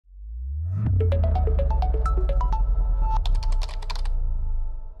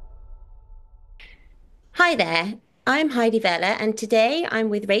Hi there, I'm Heidi Vella, and today I'm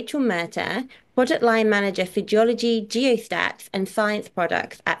with Rachel Murtagh, Product Line Manager for Geology, Geostats, and Science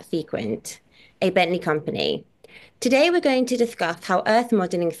Products at Seequent, a Bentley company. Today we're going to discuss how Earth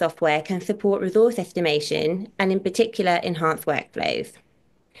modeling software can support resource estimation and, in particular, enhance workflows.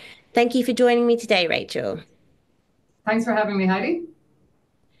 Thank you for joining me today, Rachel. Thanks for having me, Heidi.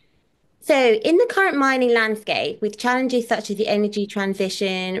 So, in the current mining landscape, with challenges such as the energy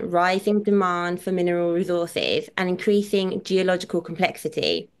transition, rising demand for mineral resources, and increasing geological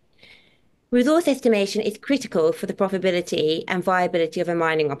complexity, resource estimation is critical for the profitability and viability of a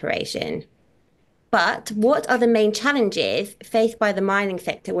mining operation. But what are the main challenges faced by the mining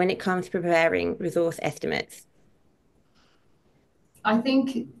sector when it comes to preparing resource estimates? I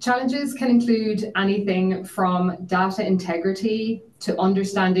think challenges can include anything from data integrity to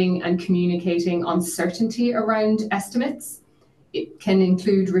understanding and communicating uncertainty around estimates. It can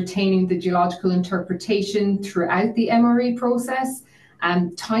include retaining the geological interpretation throughout the MRE process,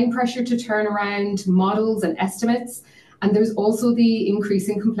 and time pressure to turn around models and estimates. And there's also the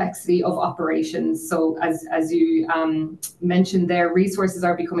increasing complexity of operations. So as you mentioned there, resources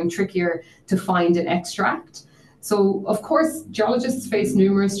are becoming trickier to find and extract. So, of course, geologists face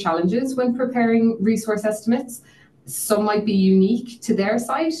numerous challenges when preparing resource estimates. Some might be unique to their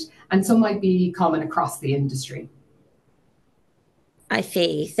site, and some might be common across the industry. I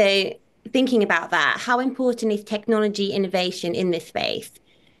see. So, thinking about that, how important is technology innovation in this space?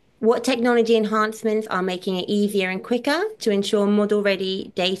 What technology enhancements are making it easier and quicker to ensure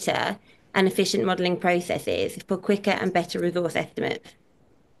model-ready data and efficient modeling processes for quicker and better resource estimates?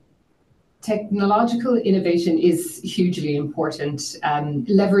 Technological innovation is hugely important.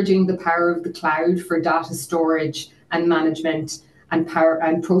 Leveraging the power of the cloud for data storage and management and power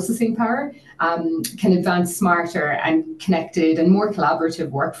and processing power can advance smarter and connected and more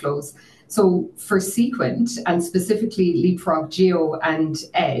collaborative workflows. So for Seequent, and specifically Leapfrog Geo and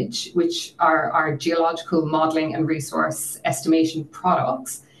Edge, which are our geological modeling and resource estimation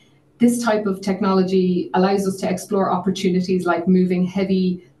products, this type of technology allows us to explore opportunities like moving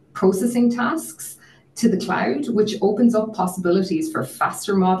heavy processing tasks to the cloud, which opens up possibilities for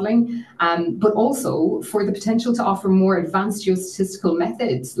faster modeling, but also for the potential to offer more advanced geostatistical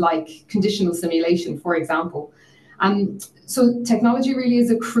methods like conditional simulation, for example. So technology really is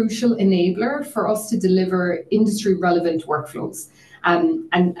a crucial enabler for us to deliver industry relevant workflows.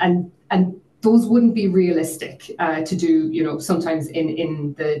 And those wouldn't be realistic to do, sometimes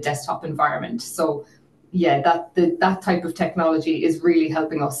in the desktop environment. So yeah, that type of technology is really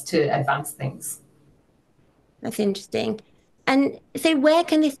helping us to advance things. That's interesting. And so, where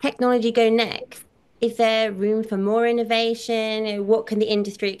can this technology go next? Is there room for more innovation? What can the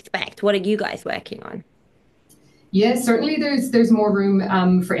industry expect? What are you guys working on? Yes, certainly there's more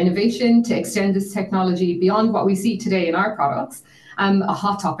room for innovation to extend this technology beyond what we see today in our products. A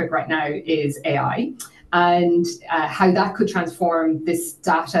hot topic right now is AI and how that could transform this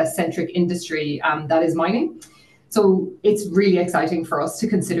data-centric industry that is mining. So it's really exciting for us to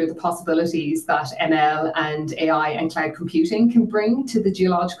consider the possibilities that ML and AI and cloud computing can bring to the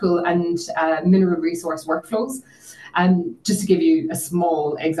geological and mineral resource workflows. Just to give you a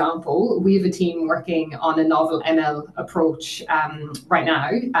small example, we have a team working on a novel ML approach right now,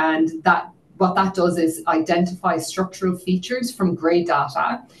 and what that does is identify structural features from grey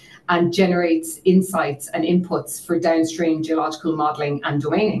data and generates insights and inputs for downstream geological modelling and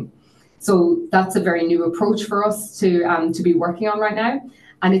domaining. So that's a very new approach for us to be working on right now.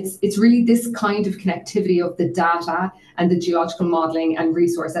 And it's really this kind of connectivity of the data and the geological modelling and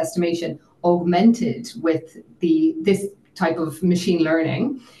resource estimation augmented with this type of machine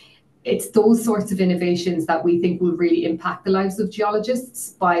learning. It's those sorts of innovations that we think will really impact the lives of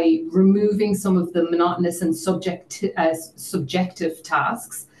geologists by removing some of the monotonous and subjective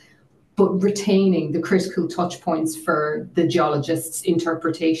tasks, but retaining the critical touch points for the geologist's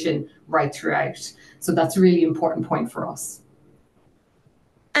interpretation right throughout. So that's a really important point for us.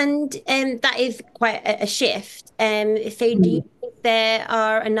 And that is quite a shift. So, do you think there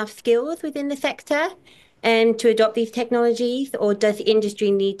are enough skills within the sector to adopt these technologies, or does the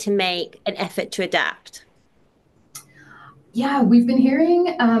industry need to make an effort to adapt? Yeah, we've been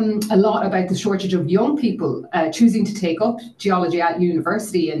hearing a lot about the shortage of young people choosing to take up geology at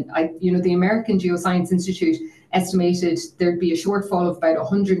university. And the American Geoscience Institute estimated there'd be a shortfall of about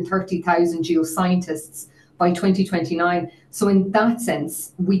 130,000 geoscientists by 2029. So in that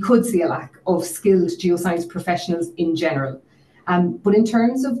sense, we could see a lack of skilled geoscience professionals in general. But in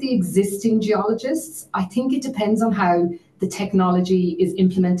terms of the existing geologists, I think it depends on how the technology is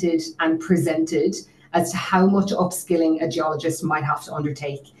implemented and presented as to how much upskilling a geologist might have to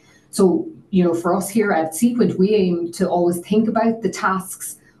undertake. So, for us here at Seequent, we aim to always think about the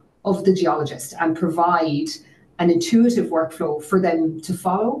tasks of the geologist and provide an intuitive workflow for them to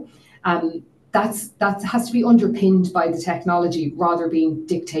follow. That has to be underpinned by the technology rather being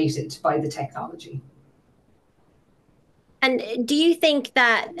dictated by the technology. And do you think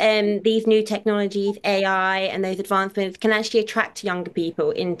that these new technologies, AI, and those advancements can actually attract younger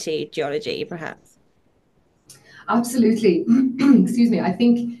people into geology, perhaps? Absolutely. Excuse me. I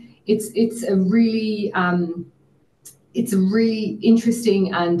think it's a really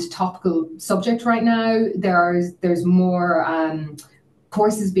interesting and topical subject right now. There's more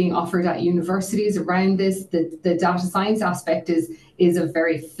courses being offered at universities around this. The data science aspect is a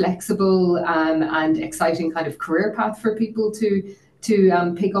very flexible and exciting kind of career path for people to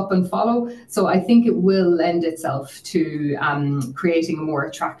pick up and follow. So I think it will lend itself to creating a more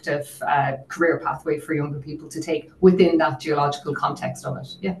attractive career pathway for younger people to take within that geological context of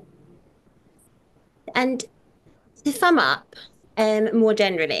it. Yeah. And to sum up, more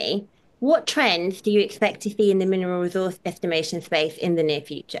generally, what trends do you expect to see in the mineral resource estimation space in the near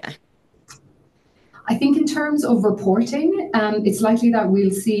future? I think in terms of reporting, it's likely that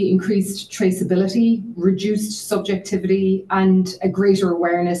we'll see increased traceability, reduced subjectivity, and a greater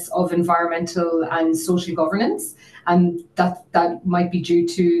awareness of environmental and social governance. And that might be due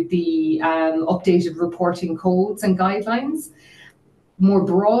to the updated reporting codes and guidelines. More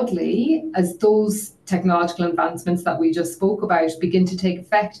broadly, as those technological advancements that we just spoke about begin to take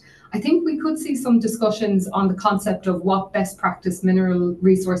effect, I think we could see some discussions on the concept of what best practice mineral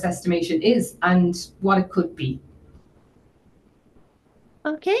resource estimation is and what it could be.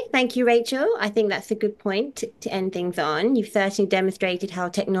 Okay, thank you, Rachel. I think that's a good point to end things on. You've certainly demonstrated how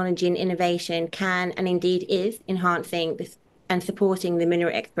technology and innovation can and indeed is enhancing this and supporting the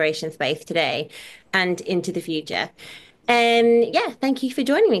mineral exploration space today and into the future. Yeah, thank you for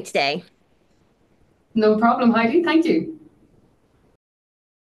joining me today. No problem, Heidi. Thank you.